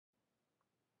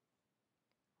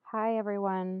Hi,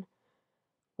 everyone.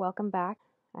 Welcome back.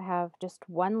 I have just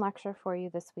one lecture for you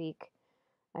this week.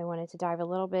 I wanted to dive a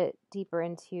little bit deeper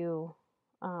into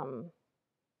um,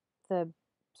 the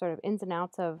sort of ins and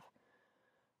outs of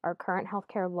our current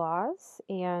healthcare laws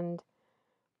and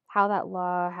how that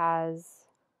law has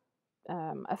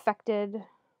affected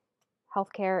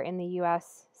healthcare in the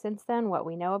U.S. since then, what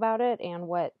we know about it, and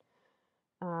what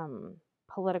um,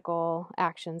 political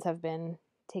actions have been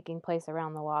taking place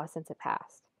around the law since it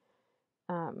passed.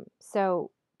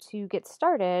 So to get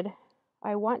started,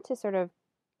 I want to sort of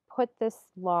put this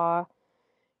law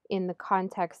in the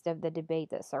context of the debate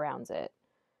that surrounds it.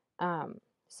 Um,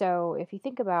 so if you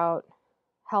think about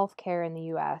healthcare in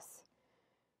the US,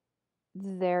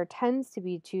 there tends to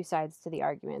be two sides to the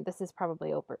argument. This is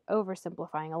probably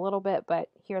oversimplifying a little bit, but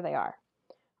here they are.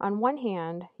 On one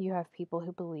hand, you have people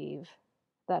who believe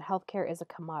that healthcare is a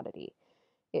commodity.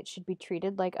 It should be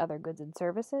treated like other goods and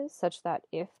services, such that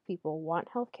if people want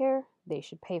healthcare, they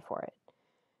should pay for it.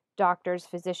 Doctors,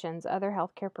 physicians, other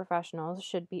healthcare professionals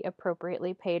should be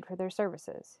appropriately paid for their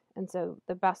services. And so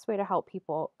the best way to help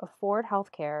people afford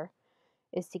healthcare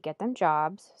is to get them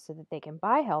jobs so that they can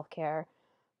buy healthcare,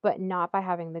 but not by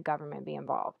having the government be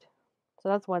involved. So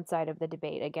that's one side of the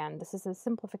debate. Again, this is a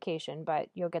simplification, but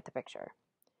you'll get the picture.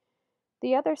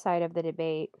 The other side of the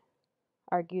debate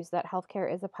argues that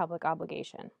healthcare is a public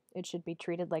obligation. It should be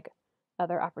treated like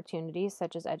other opportunities,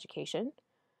 such as education.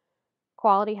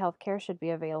 Quality healthcare should be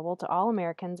available to all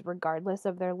Americans, regardless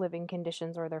of their living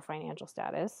conditions or their financial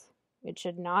status. It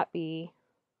should not be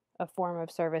a form of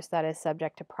service that is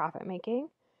subject to profit making.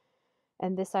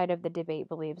 And this side of the debate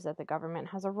believes that the government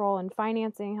has a role in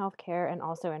financing healthcare and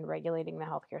also in regulating the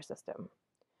healthcare system.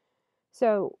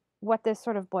 So, what this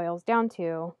sort of boils down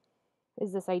to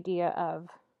is this idea of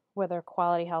whether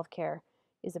quality healthcare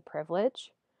is a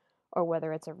privilege or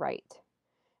whether it's a right.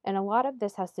 And a lot of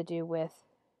this has to do with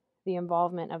the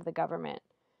involvement of the government.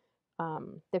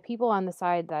 The people on the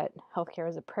side that healthcare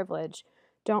is a privilege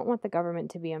don't want the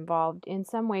government to be involved in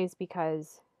some ways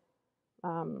because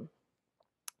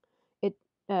it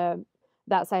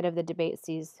that side of the debate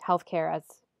sees healthcare as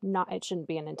not, it shouldn't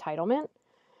be an entitlement,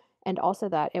 and also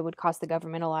that it would cost the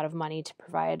government a lot of money to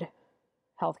provide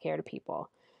healthcare to people.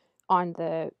 On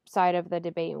the side of the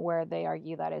debate where they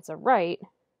argue that it's a right,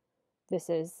 this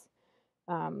is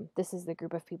the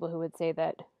group of people who would say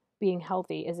that being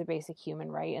healthy is a basic human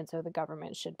right, and so the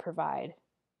government should provide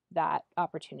that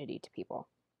opportunity to people.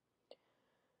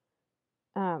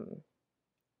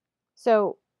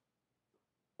 So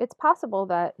it's possible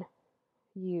that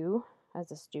you,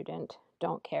 as a student,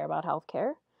 don't care about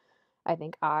healthcare. I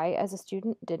think I, as a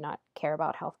student, did not care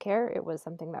about healthcare. It was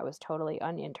something that was totally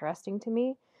uninteresting to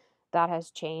me. That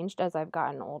has changed as I've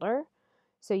gotten older.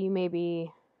 So you may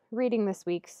be reading this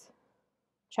week's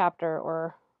chapter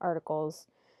or articles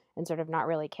and sort of not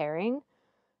really caring.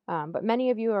 But many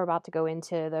of you are about to go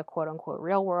into the quote unquote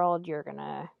real world. You're going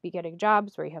to be getting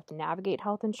jobs where you have to navigate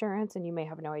health insurance and you may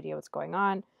have no idea what's going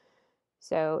on.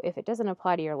 So if it doesn't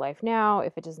apply to your life now,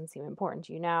 if it doesn't seem important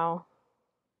to you now,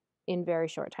 in very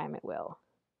short time it will.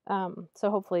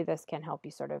 So hopefully this can help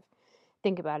you sort of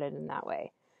think about it in that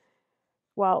way.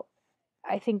 Well,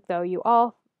 I think though you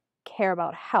all care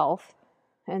about health,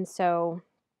 and so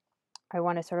I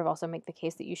want to sort of also make the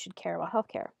case that you should care about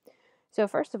healthcare. So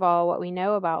first of all, what we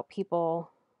know about people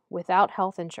without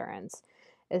health insurance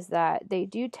is that they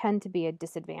do tend to be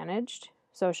disadvantaged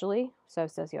socially, so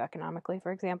socioeconomically,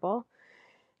 for example.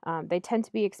 They tend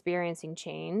to be experiencing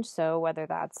change, so whether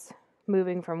that's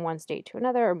moving from one state to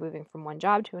another or moving from one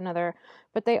job to another,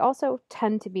 but they also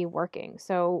tend to be working.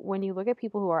 So when you look at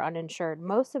people who are uninsured,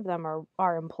 most of them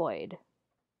are employed.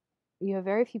 You have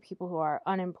very few people who are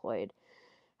unemployed.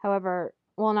 However,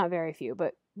 well, not very few,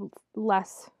 but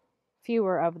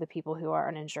fewer of the people who are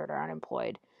uninsured are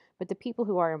unemployed. But the people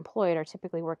who are employed are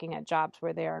typically working at jobs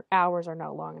where their hours are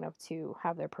not long enough to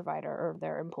have their provider or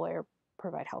their employer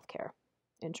provide health care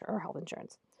or health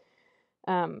insurance.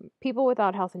 People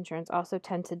without health insurance also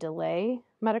tend to delay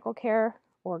medical care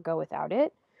or go without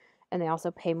it, and they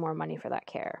also pay more money for that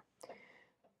care.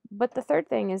 But the third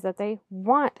thing is that they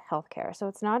want health care. So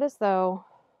it's not as though,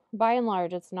 by and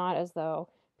large, it's not as though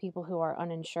people who are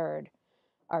uninsured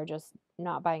are just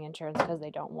not buying insurance because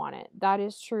they don't want it. That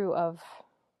is true of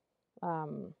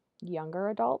younger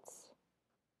adults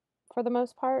for the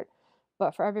most part,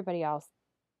 but for everybody else,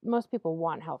 most people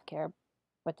want health care,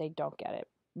 but they don't get it,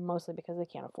 mostly because they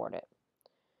can't afford it.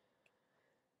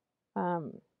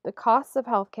 The costs of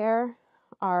healthcare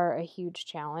are a huge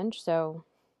challenge. So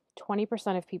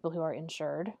 20% of people who are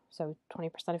insured, so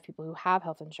 20% of people who have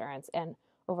health insurance, and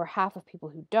over half of people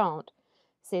who don't,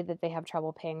 say that they have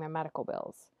trouble paying their medical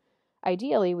bills.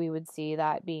 Ideally, we would see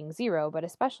that being zero, but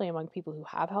especially among people who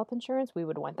have health insurance, we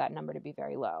would want that number to be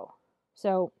very low.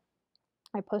 So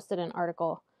I posted an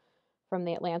article from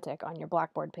The Atlantic on your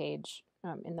Blackboard page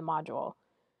in the module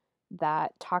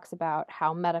that talks about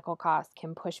how medical costs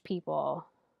can push people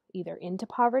either into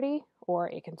poverty or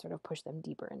it can sort of push them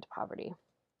deeper into poverty.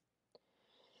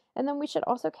 And then we should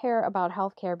also care about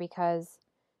healthcare because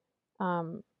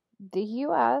the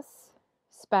US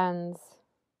spends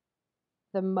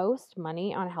the most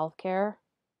money on healthcare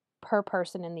per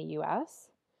person in the US,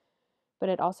 but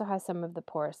it also has some of the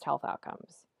poorest health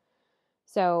outcomes.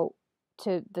 So,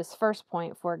 to this first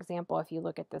point, for example, if you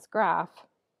look at this graph,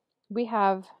 we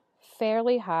have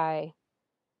fairly high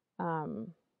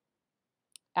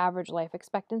average life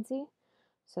expectancy.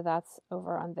 So that's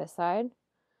over on this side.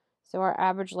 So our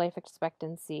average life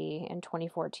expectancy in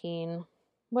 2014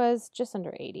 was just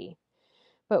under 80.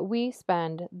 But we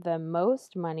spend the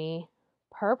most money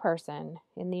per person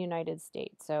in the United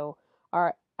States. So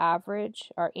our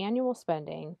annual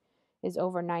spending is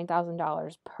over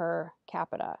 $9,000 per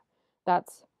capita.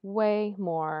 That's way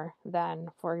more than,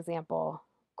 for example,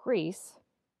 Greece,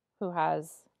 who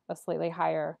has a slightly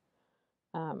higher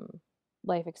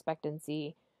life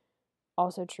expectancy,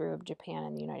 also true of Japan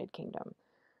and the United Kingdom.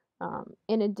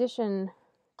 In addition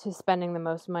to spending the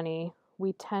most money,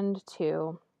 we tend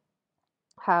to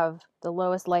have the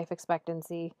lowest life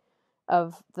expectancy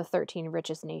of the 13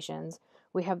 richest nations.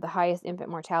 We have the highest infant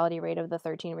mortality rate of the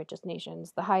 13 richest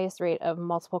nations, the highest rate of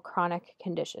multiple chronic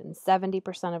conditions.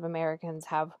 70% of Americans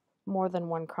have more than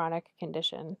one chronic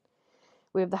condition.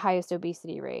 We have the highest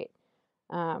obesity rate.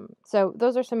 So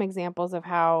those are some examples of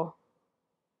how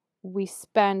we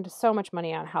spend so much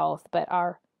money on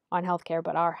healthcare,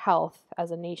 but our health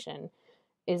as a nation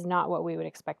is not what we would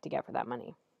expect to get for that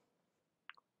money.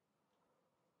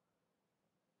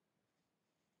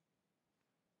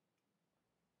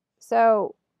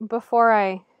 So before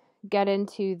I get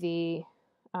into the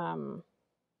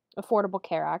Affordable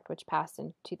Care Act, which passed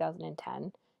in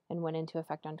 2010 and went into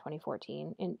effect on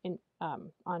 2014,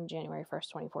 on January 1st,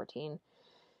 2014,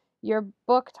 your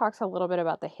book talks a little bit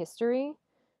about the history.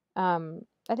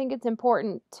 I think it's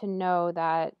important to know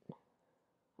that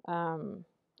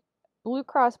Blue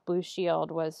Cross Blue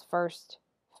Shield was first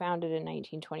founded in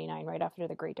 1929, right after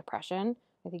the Great Depression.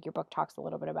 I think your book talks a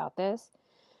little bit about this.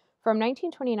 From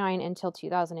 1929 until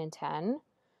 2010,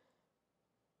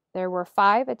 there were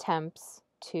 5 attempts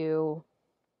to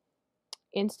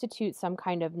institute some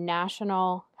kind of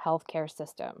national healthcare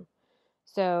system.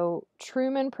 So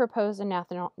Truman proposed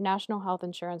a national health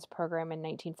insurance program in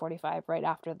 1945, right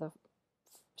after the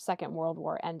Second World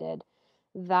War ended.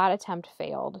 That attempt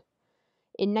failed.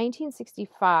 In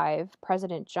 1965,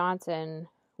 President Johnson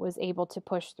was able to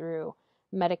push through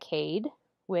Medicaid,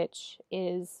 which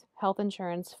is health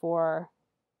insurance for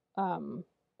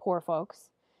poor folks,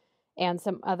 and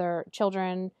some other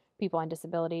children, people on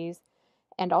disabilities,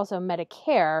 and also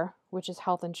Medicare, which is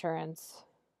health insurance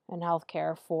and health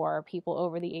care for people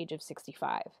over the age of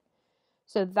 65.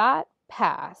 So that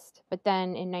passed, but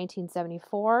then in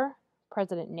 1974,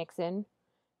 President Nixon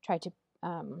tried to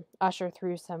usher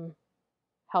through some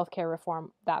healthcare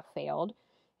reform that failed.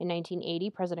 In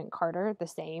 1980, President Carter, the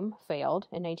same, failed.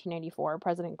 In 1994,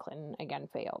 President Clinton again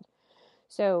failed.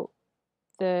 So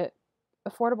the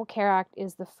Affordable Care Act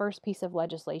is the first piece of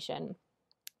legislation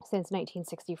since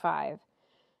 1965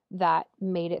 that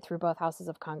made it through both houses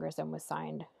of Congress and was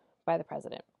signed by the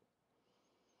president.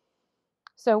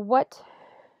 So what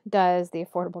does the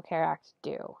Affordable Care Act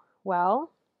do?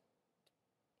 Well,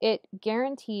 it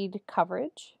guaranteed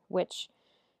coverage, which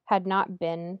had not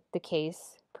been the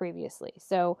case previously.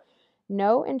 So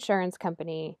no insurance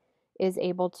company is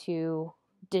able to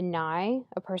deny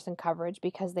a person coverage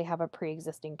because they have a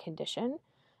pre-existing condition.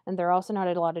 And they're also not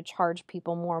allowed to charge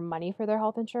people more money for their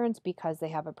health insurance because they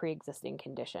have a pre-existing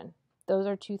condition. Those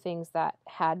are 2 things that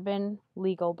had been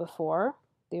legal before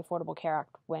the Affordable Care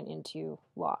Act went into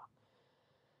law.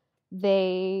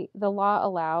 The law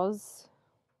allows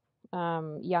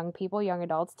young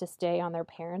adults to stay on their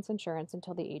parents' insurance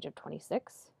until the age of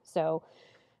 26. So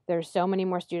there's so many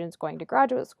more students going to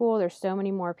graduate school. There's so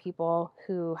many more people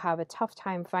who have a tough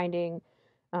time finding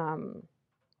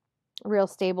real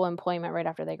stable employment right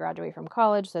after they graduate from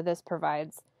college. So this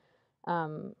provides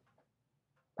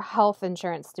health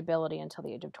insurance stability until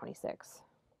the age of 26.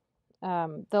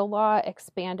 The law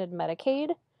expanded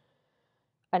Medicaid,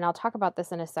 and I'll talk about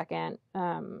this in a second.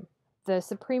 The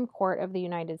Supreme Court of the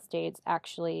United States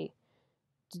actually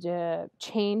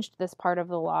changed this part of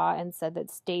the law and said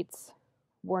that states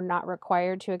were not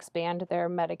required to expand their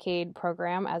Medicaid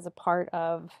program as a part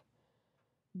of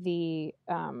the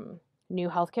new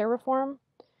healthcare reform.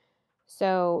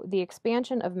 So the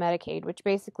expansion of Medicaid, which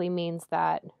basically means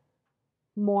that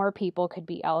more people could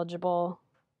be eligible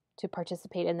to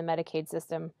participate in the Medicaid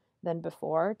system than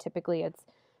before. Typically, it's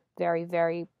very,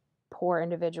 very poor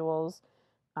individuals,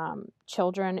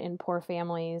 children in poor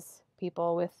families,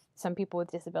 some people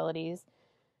with disabilities.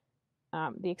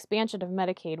 The expansion of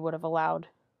Medicaid would have allowed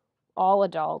all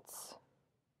adults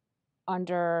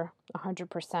under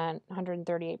 100%,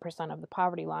 138% of the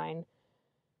poverty line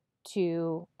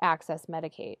to access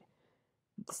Medicaid.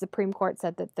 The Supreme Court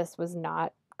said that this was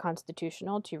not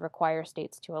constitutional to require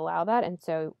states to allow that, and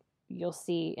so you'll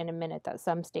see in a minute that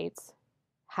some states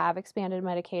have expanded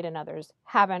Medicaid and others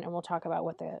haven't, and we'll talk about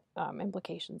what the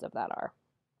implications of that are.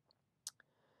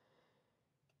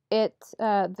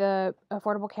 The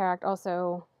Affordable Care Act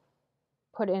also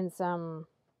put in some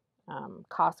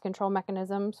cost control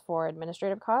mechanisms for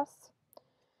administrative costs.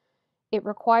 It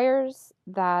requires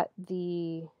that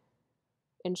the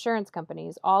insurance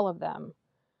companies, all of them,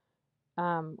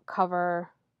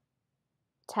 cover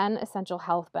 10 essential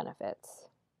health benefits.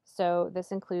 So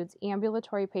this includes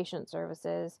ambulatory patient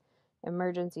services,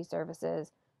 emergency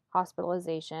services,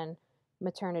 hospitalization,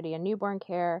 maternity and newborn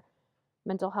care,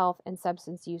 mental health and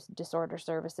substance use disorder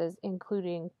services,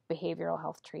 including behavioral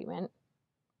health treatment,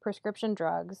 prescription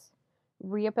drugs,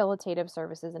 rehabilitative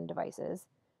services and devices,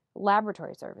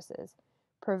 laboratory services,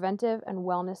 preventive and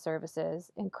wellness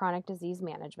services and chronic disease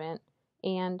management,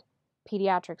 and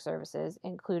pediatric services,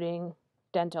 including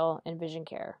dental and vision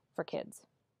care for kids.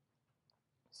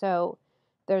 So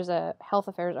there's a health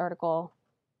affairs article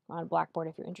on Blackboard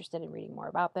if you're interested in reading more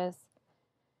about this.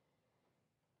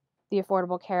 The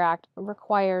Affordable Care Act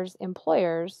requires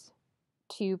employers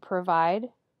to provide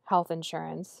health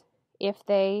insurance if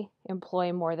they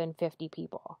employ more than 50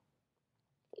 people.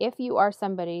 If you are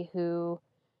somebody who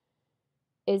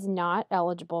is not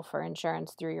eligible for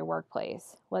insurance through your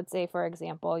workplace, let's say, for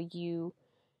example, you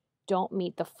don't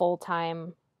meet the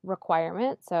full-time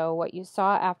requirement. So what you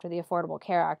saw after the Affordable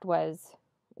Care Act was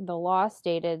the law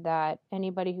stated that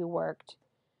anybody who worked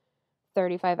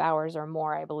 35 hours or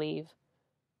more, I believe,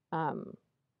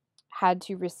 had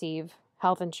to receive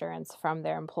health insurance from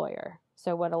their employer.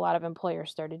 So what a lot of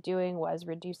employers started doing was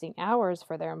reducing hours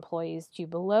for their employees to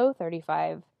below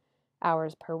 35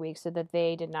 hours per week so that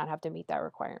they did not have to meet that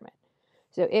requirement.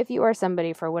 So if you are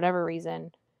somebody, for whatever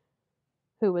reason,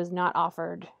 who was not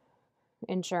offered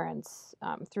insurance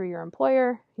through your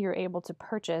employer, you're able to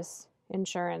purchase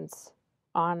insurance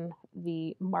on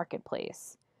the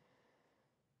marketplace.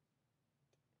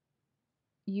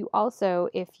 You also,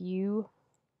 if you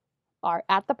are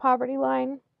at the poverty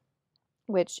line,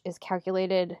 which is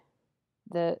calculated,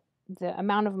 the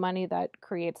amount of money that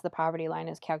creates the poverty line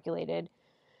is calculated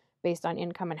based on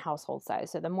income and household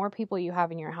size. So the more people you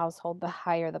have in your household, the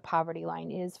higher the poverty line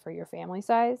is for your family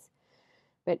size.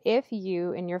 But if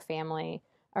you and your family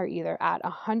are either at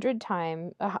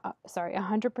 100%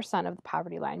 of the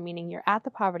poverty line, meaning you're at the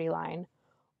poverty line,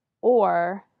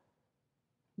 or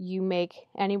you make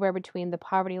anywhere between the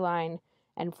poverty line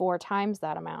and 4 times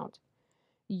that amount,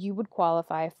 you would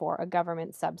qualify for a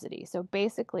government subsidy. So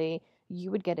basically,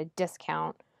 you would get a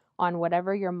discount on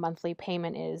whatever your monthly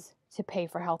payment is to pay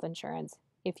for health insurance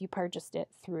if you purchased it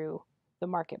through the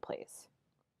marketplace.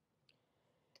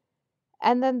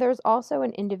 And then there's also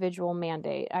an individual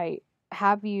mandate. I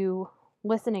have you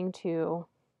listening to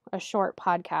a short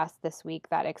podcast this week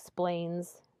that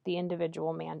explains the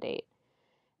individual mandate.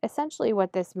 Essentially,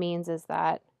 what this means is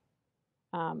that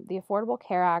the Affordable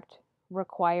Care Act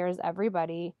requires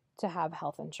everybody to have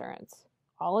health insurance.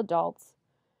 All adults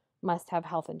must have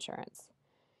health insurance.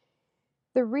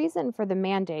 The reason for the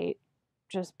mandate,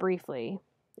 just briefly,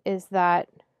 is that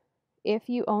if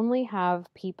you only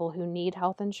have people who need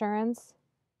health insurance,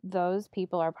 those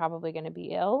people are probably going to be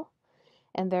ill,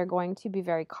 and they're going to be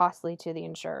very costly to the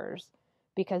insurers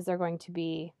because they're going to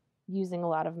be using a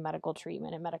lot of medical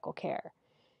treatment and medical care.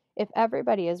 If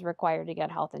everybody is required to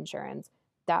get health insurance,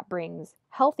 that brings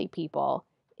healthy people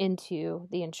into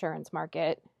the insurance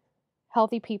market,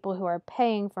 healthy people who are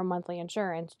paying for monthly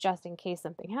insurance just in case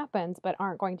something happens, but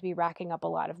aren't going to be racking up a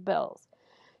lot of bills.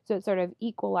 So it sort of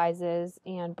equalizes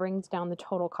and brings down the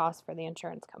total cost for the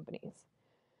insurance companies.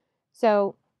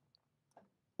 So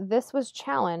this was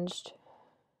challenged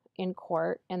in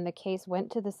court, and the case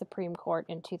went to the Supreme Court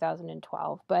in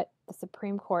 2012, but the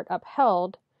Supreme Court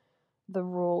upheld the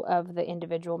rule of the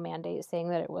individual mandate, saying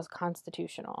that it was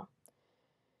constitutional.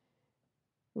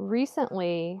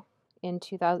 Recently, in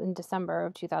December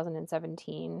of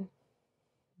 2017,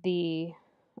 the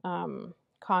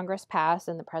Congress passed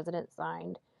and the president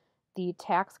signed the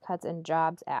Tax Cuts and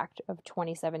Jobs Act of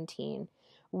 2017,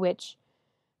 which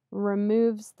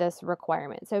removes this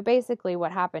requirement. So basically,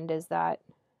 what happened is that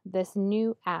this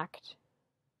new act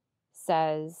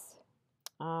says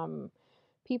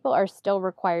people are still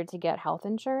required to get health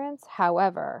insurance.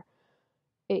 However,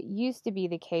 it used to be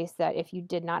the case that if you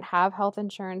did not have health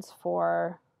insurance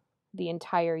for the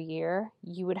entire year,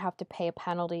 you would have to pay a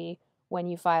penalty when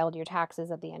you filed your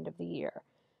taxes at the end of the year.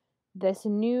 This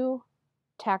new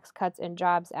Tax Cuts and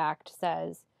Jobs Act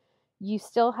says you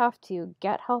still have to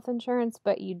get health insurance,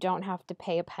 but you don't have to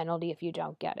pay a penalty if you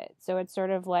don't get it. So it's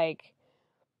sort of like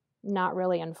not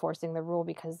really enforcing the rule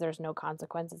because there's no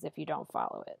consequences if you don't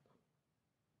follow it.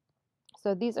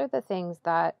 So these are the things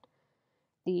that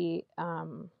the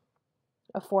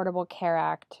Affordable Care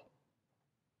Act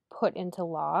put into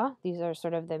law. These are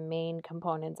sort of the main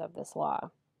components of this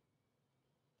law.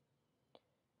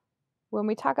 When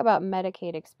we talk about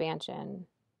Medicaid expansion,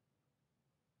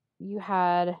 you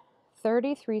had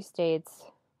 33 states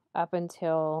up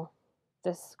until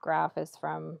this graph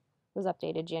was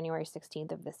updated January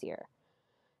 16th of this year.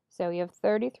 So you have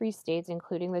 33 states,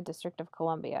 including the District of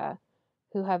Columbia,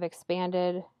 who have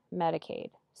expanded Medicaid.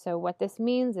 So what this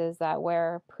means is that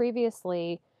where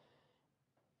previously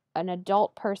an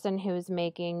adult person who's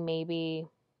making maybe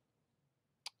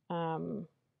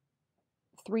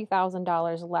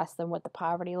 $3,000 less than what the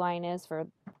poverty line is for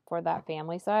that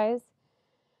family size,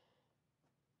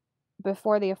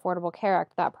 before the Affordable Care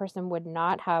Act, that person would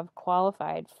not have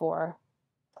qualified for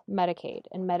Medicaid,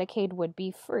 and Medicaid would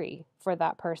be free for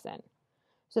that person.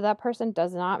 So that person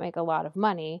does not make a lot of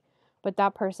money, but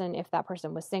that person, if that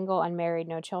person was single, unmarried,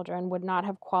 no children, would not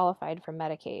have qualified for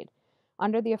Medicaid.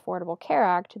 Under the Affordable Care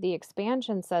Act, the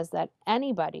expansion says that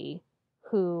anybody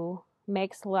who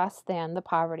makes less than the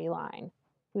poverty line,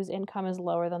 whose income is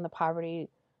lower than the poverty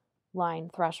line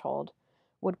threshold,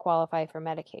 would qualify for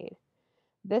Medicaid.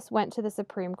 This went to the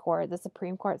Supreme Court. The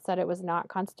Supreme Court said it was not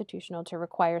constitutional to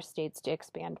require states to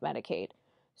expand Medicaid.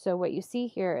 So what you see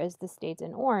here is the states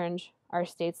in orange are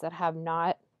states that have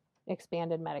not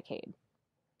expanded Medicaid.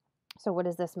 So what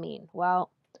does this mean?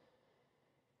 Well,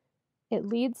 it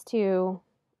leads to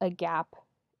a gap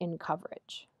in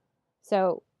coverage.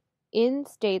 So in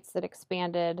states that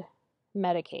expanded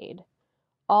Medicaid,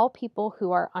 all people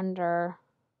who are under,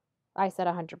 I said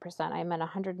 100%, I meant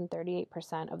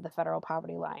 138% of the federal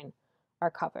poverty line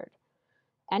are covered.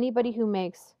 Anybody who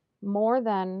makes more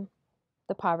than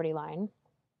the poverty line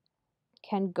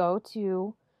can go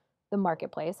to the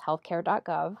marketplace,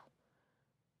 healthcare.gov,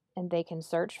 and they can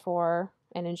search for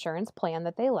an insurance plan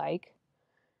that they like,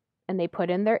 and they put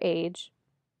in their age,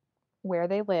 where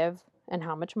they live, and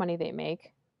how much money they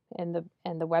make, and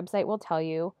the website will tell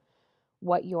you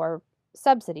what your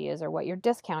subsidy is or what your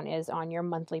discount is on your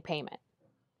monthly payment.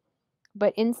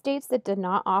 But in states that did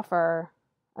not offer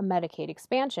a Medicaid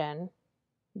expansion,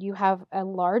 you have a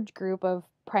large group of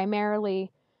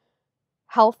primarily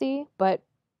healthy but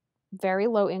very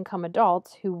low income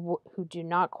adults who do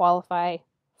not qualify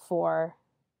for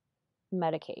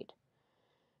Medicaid.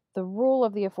 The rule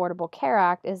of the Affordable Care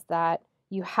Act is that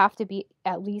you have to be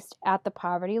at least at the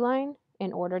poverty line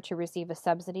in order to receive a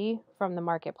subsidy from the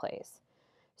marketplace.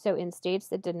 So in states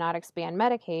that did not expand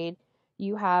Medicaid,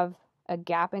 you have a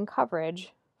gap in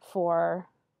coverage for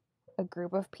a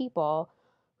group of people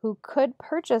who could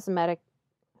purchase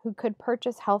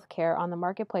health care on the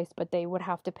marketplace, but they would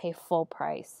have to pay full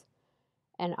price.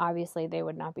 And obviously they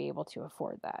would not be able to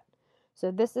afford that. So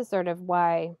this is sort of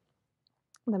why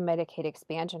the Medicaid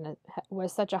expansion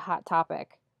was such a hot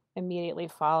topic immediately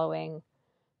following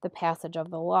the passage of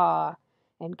the law,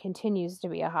 and continues to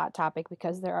be a hot topic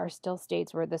because there are still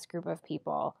states where this group of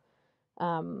people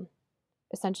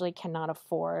essentially cannot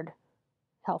afford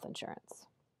health insurance.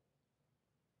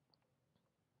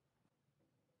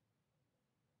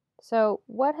 So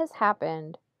what has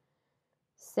happened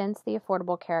since the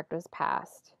Affordable Care Act was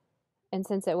passed and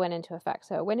since it went into effect?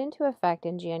 So it went into effect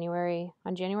on January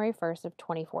 1st of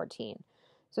 2014.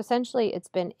 So essentially it's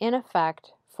been in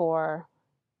effect for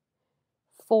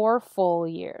 4 full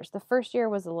years. The first year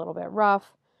was a little bit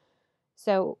rough.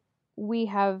 So we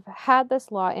have had this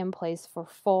law in place for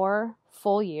 4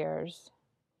 full years,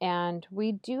 and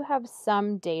we do have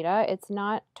some data. It's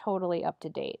not totally up to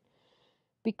date.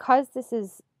 Because this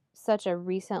is such a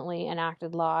recently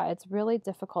enacted law, it's really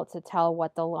difficult to tell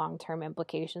what the long-term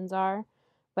implications are,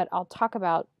 but I'll talk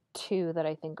about 2 that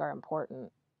I think are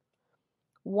important.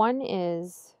 One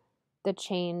is the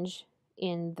change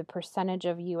in the percentage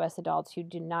of U.S. adults who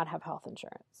do not have health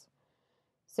insurance.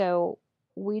 So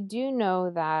we do know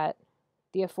that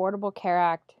the Affordable Care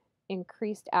Act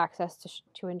increased access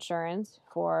to insurance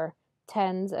for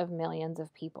tens of millions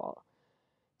of people.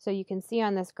 So you can see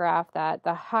on this graph that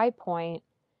the high point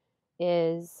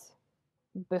is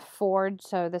the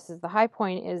high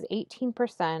point is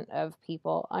 18% of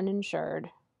people uninsured,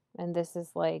 and this is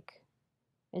like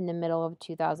in the middle of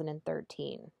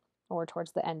 2013 or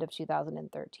towards the end of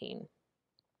 2013.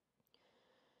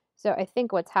 So I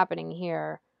think what's happening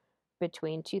here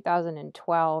between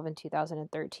 2012 and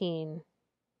 2013,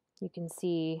 you can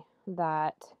see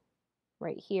that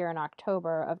right here in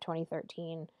October of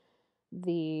 2013,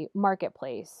 the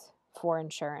marketplace for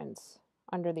insurance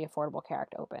under the Affordable Care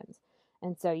Act opens.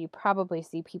 And so you probably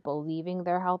see people leaving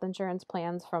their health insurance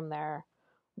plans from their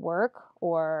work,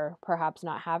 or perhaps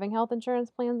not having health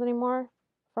insurance plans anymore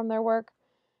from their work,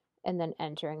 and then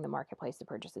entering the marketplace to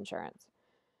purchase insurance.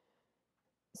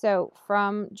 So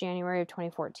from January of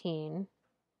 2014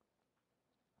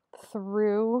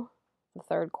 through the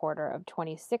third quarter of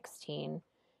 2016,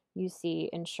 you see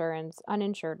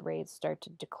uninsured rates start to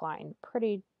decline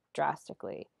pretty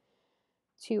drastically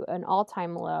to an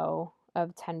all-time low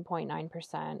of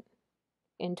 10.9%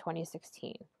 in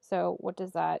 2016. So what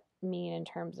does that mean in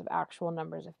terms of actual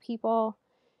numbers of people?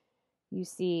 You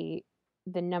see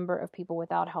the number of people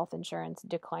without health insurance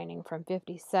declining from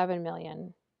 57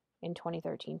 million in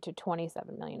 2013 to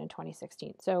 27 million in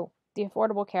 2016. So the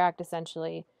Affordable Care Act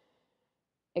essentially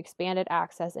expanded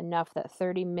access enough that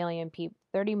 30 million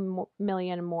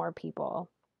more people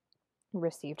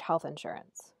received health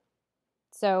insurance.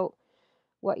 So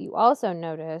what you also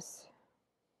notice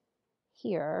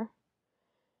here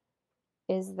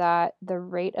is that the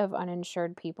rate of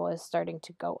uninsured people is starting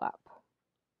to go up.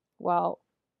 Well,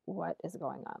 what is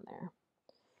going on there?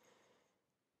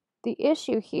 The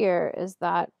issue here is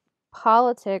that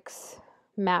politics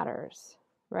matters,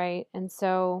 right? And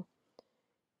so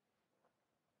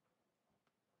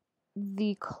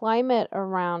the climate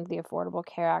around the Affordable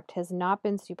Care Act has not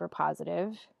been super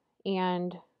positive.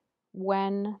 And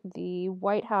when the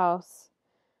White House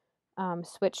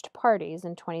switched parties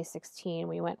in 2016,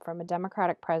 we went from a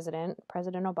Democratic President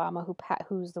Obama,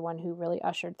 who's the one who really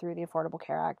ushered through the Affordable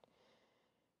Care Act,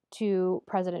 to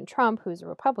President Trump, who's a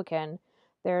Republican.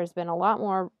 There's been a lot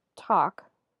more talk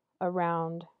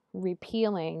around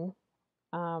repealing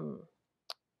Obamacare.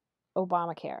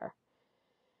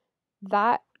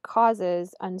 That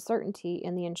causes uncertainty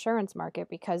in the insurance market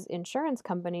because insurance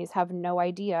companies have no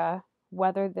idea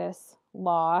whether this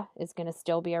law is going to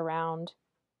still be around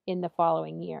in the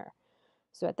following year.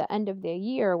 So at the end of the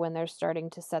year, when they're starting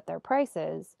to set their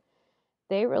prices,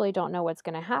 they really don't know what's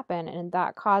going to happen, and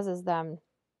that causes them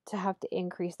to have to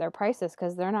increase their prices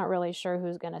because they're not really sure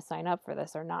who's going to sign up for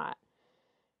this or not.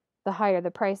 The higher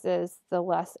the prices, the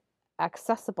less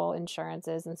accessible insurance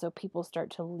is, and so people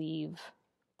start to leave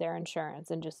their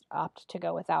insurance and just opt to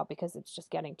go without because it's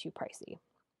just getting too pricey.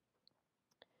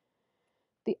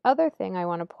 The other thing I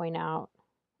want to point out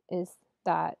is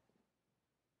that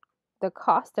the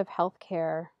cost of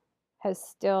healthcare has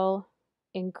still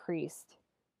increased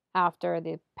after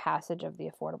the passage of the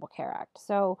Affordable Care Act.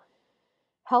 So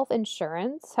health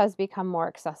insurance has become more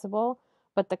accessible,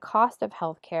 but the cost of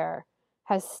healthcare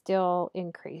has still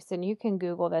increased. And you can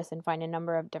Google this and find a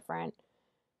number of different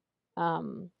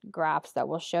graphs that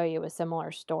will show you a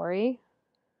similar story.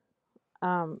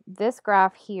 This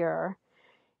graph here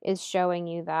is showing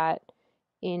you that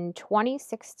in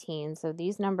 2016, so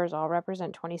these numbers all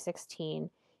represent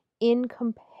 2016 in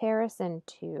comparison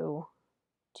to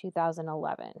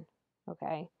 2011,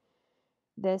 okay?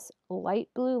 This light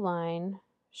blue line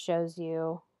shows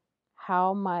you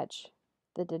how much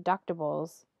the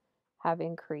deductibles have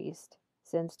increased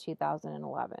since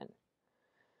 2011.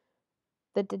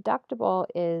 The deductible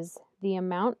is the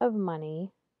amount of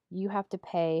money you have to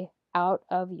pay out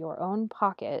of your own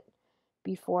pocket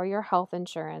before your health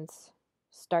insurance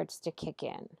starts to kick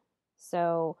in.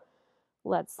 So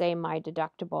let's say my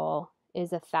deductible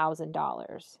is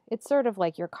 $1,000. It's sort of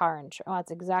like your car insurance. Well,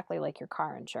 it's exactly like your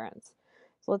car insurance.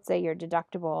 So let's say your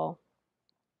deductible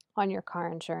on your car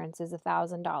insurance is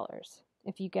 $1,000.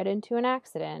 If you get into an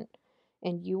accident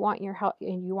and you want your health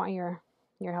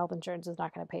insurance is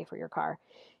not going to pay for your car.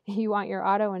 You want your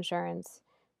auto insurance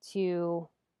to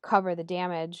cover the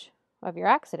damage of your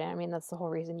accident. I mean, that's the whole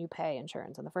reason you pay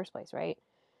insurance in the first place, right?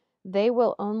 They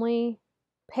will only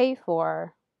pay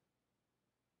for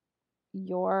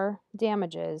your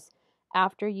damages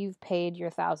after you've paid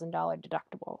your $1,000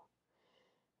 deductible.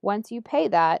 Once you pay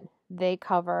that, they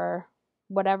cover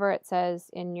whatever it says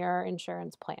in your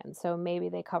insurance plan. So maybe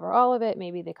they cover all of it,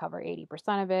 maybe they cover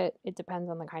 80% of it. It depends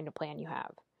on the kind of plan you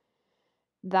have.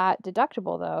 That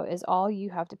deductible, though, is all you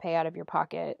have to pay out of your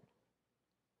pocket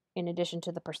in addition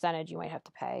to the percentage you might have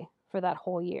to pay for that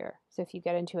whole year. So if you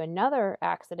get into another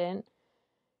accident,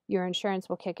 your insurance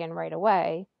will kick in right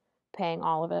away, paying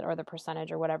all of it or the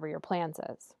percentage or whatever your plan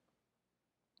says.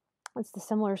 It's the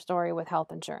similar story with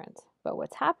health insurance. But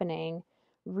what's happening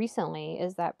recently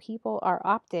is that people are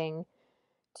opting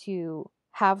to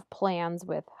have plans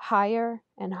with higher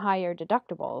and higher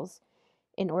deductibles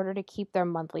in order to keep their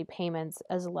monthly payments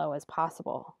as low as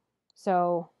possible.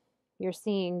 So you're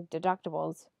seeing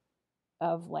deductibles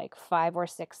of like $5,000 or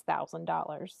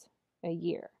 $6,000 a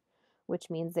year, which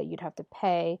means that you'd have to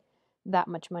pay that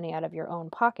much money out of your own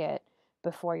pocket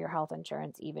before your health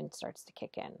insurance even starts to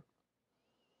kick in.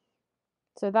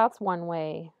 So that's one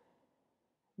way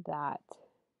that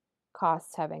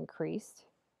costs have increased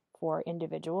for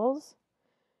individuals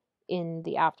in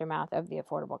the aftermath of the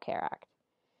Affordable Care Act.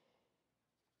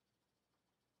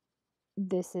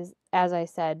 This is, as I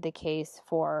said, the case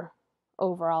for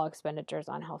overall expenditures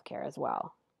on healthcare as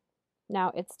well.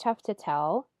 Now, it's tough to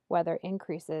tell whether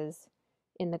increases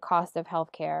in the cost of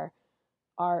healthcare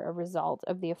are a result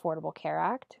of the Affordable Care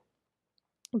Act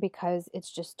because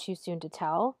it's just too soon to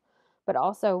tell. But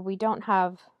also, we don't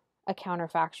have a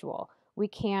counterfactual. We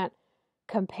can't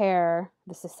compare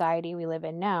the society we live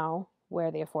in now, where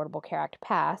the Affordable Care Act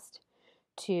passed,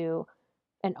 to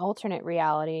an alternate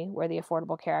reality where the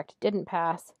Affordable Care Act didn't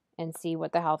pass and see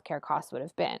what the healthcare costs would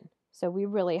have been. So we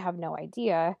really have no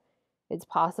idea. It's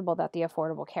possible that the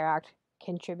Affordable Care Act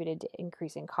contributed to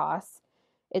increasing costs.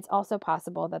 It's also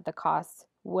possible that the costs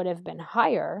would have been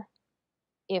higher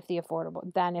if the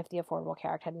Affordable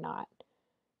Care Act had not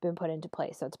been put into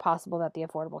place. So it's possible that the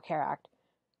Affordable Care Act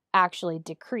actually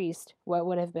decreased what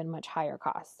would have been much higher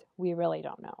costs. We really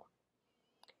don't know.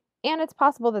 And it's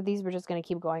possible that these were just going to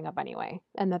keep going up anyway,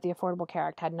 and that the Affordable Care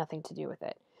Act had nothing to do with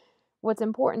it. What's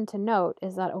important to note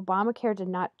is that Obamacare did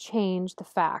not change the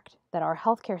fact that our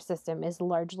healthcare system is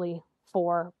largely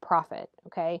for profit,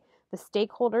 okay? The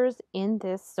stakeholders in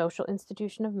this social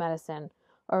institution of medicine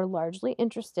are largely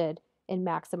interested in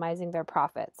maximizing their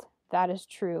profits. That is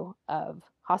true of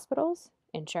hospitals,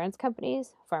 insurance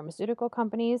companies, pharmaceutical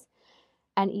companies,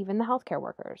 and even the healthcare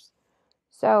workers.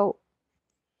 So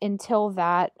until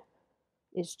that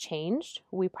is changed,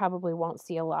 we probably won't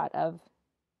see a lot of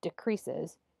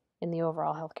decreases in the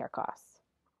overall healthcare costs.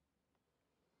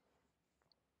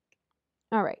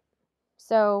 All right,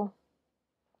 so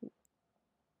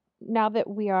now that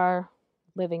we are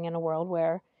living in a world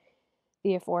where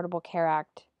the Affordable Care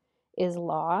Act is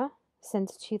law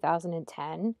since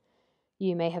 2010,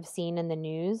 you may have seen in the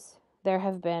news there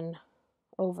have been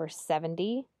over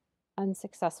 70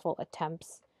 unsuccessful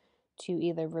attempts to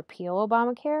either repeal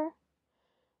Obamacare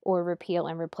or repeal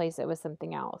and replace it with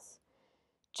something else.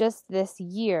 Just this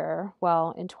year,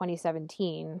 well, in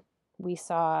 2017, we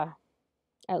saw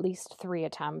at least 3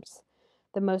 attempts,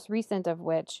 the most recent of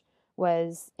which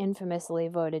was infamously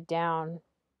voted down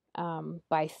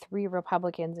by 3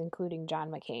 Republicans, including John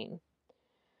McCain.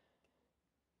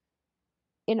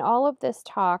 In all of this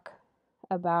talk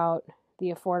about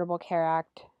the Affordable Care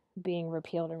Act being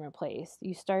repealed and replaced,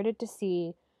 you started to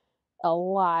see a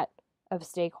lot of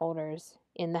stakeholders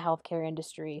in the healthcare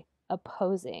industry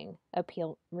opposing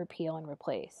repeal and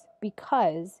replace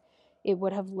because it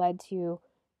would have led to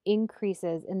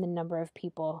increases in the number of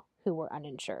people who were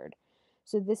uninsured.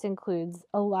 So this includes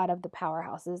a lot of the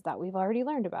powerhouses that we've already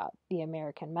learned about: the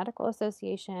American Medical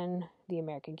Association, the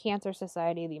American Cancer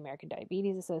Society, the American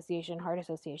Diabetes Association, Heart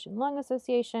Association, Lung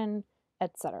Association,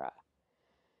 etc.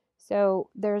 So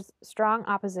there's strong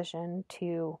opposition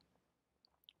to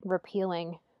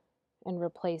repealing and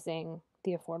replacing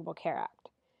the Affordable Care Act.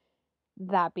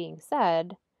 That being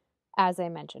said, as I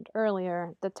mentioned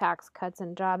earlier, the Tax Cuts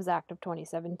and Jobs Act of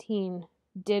 2017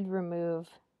 did remove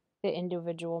the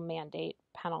individual mandate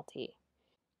penalty.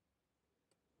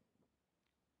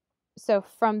 So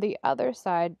from the other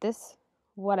side,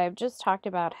 what I've just talked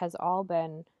about has all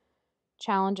been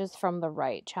challenges from the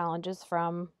right, challenges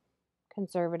from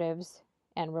conservatives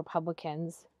and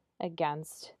Republicans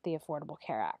against the Affordable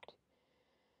Care Act.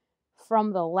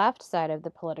 From the left side of the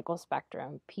political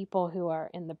spectrum, people who are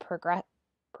in the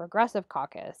progressive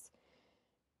caucus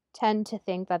tend to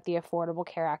think that the Affordable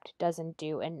Care Act doesn't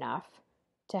do enough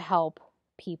to help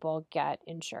people get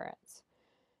insurance.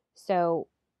 So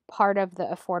part of the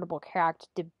Affordable Care Act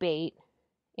debate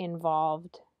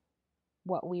involved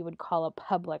what we would call a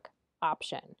public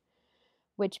option,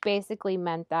 which basically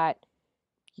meant that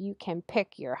you can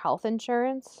pick your health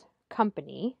insurance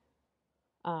company,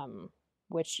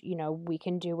 which, we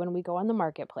can do when we go on the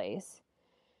marketplace,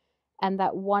 and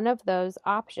that one of those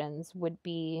options would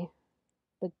be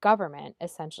the government,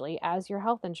 essentially, as your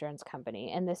health insurance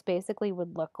company. And this basically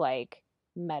would look like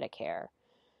Medicare.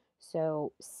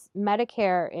 So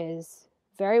Medicare is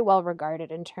very well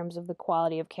regarded in terms of the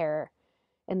quality of care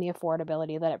and the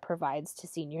affordability that it provides to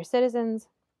senior citizens.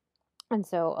 And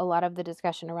so a lot of the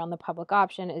discussion around the public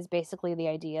option is basically the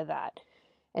idea that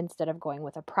instead of going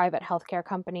with a private healthcare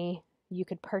company, you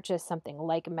could purchase something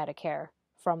like Medicare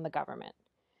from the government.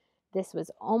 This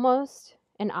was almost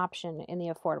an option in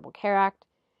the Affordable Care Act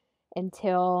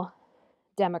until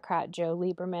Democrat Joe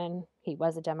Lieberman, he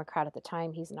was a Democrat at the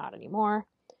time, he's not anymore,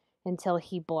 until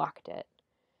he blocked it.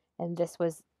 And this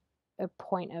was a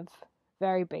point of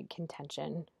very big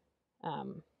contention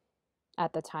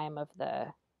at the time of the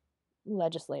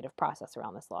legislative process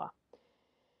around this law.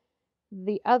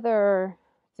 The other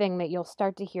thing that you'll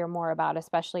start to hear more about,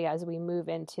 especially as we move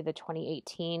into the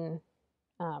 2018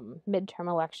 midterm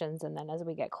elections, and then as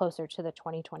we get closer to the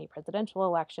 2020 presidential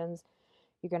elections,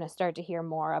 you're going to start to hear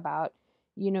more about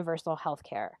universal health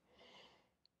care.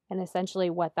 And essentially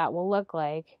what that will look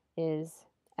like is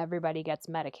everybody gets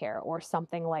Medicare or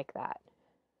something like that.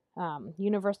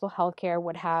 Universal health care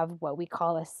would have what we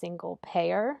call a single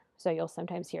payer. So you'll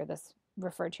sometimes hear this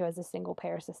referred to as a single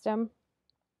payer system,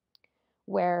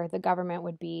 where the government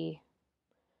would be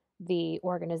the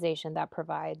organization that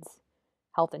provides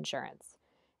health insurance.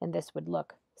 And this would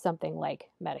look something like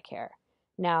Medicare.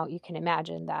 Now, you can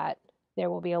imagine that there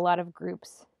will be a lot of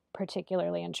groups,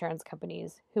 particularly insurance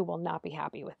companies, who will not be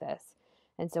happy with this.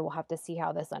 And so we'll have to see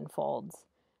how this unfolds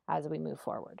as we move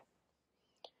forward.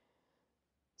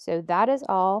 So that is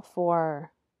all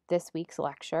for this week's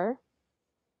lecture.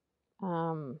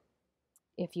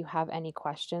 If you have any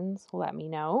questions, let me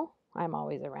know. I'm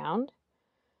always around.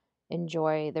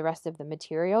 Enjoy the rest of the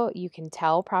material. You can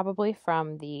tell probably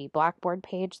from the Blackboard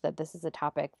page that this is a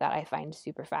topic that I find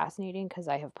super fascinating because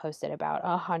I have posted about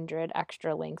 100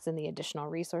 extra links in the additional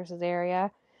resources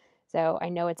area. So I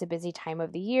know it's a busy time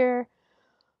of the year,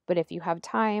 but if you have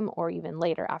time or even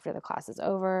later after the class is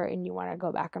over and you want to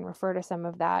go back and refer to some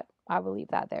of that, I will leave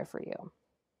that there for you.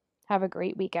 Have a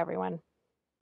great week, everyone.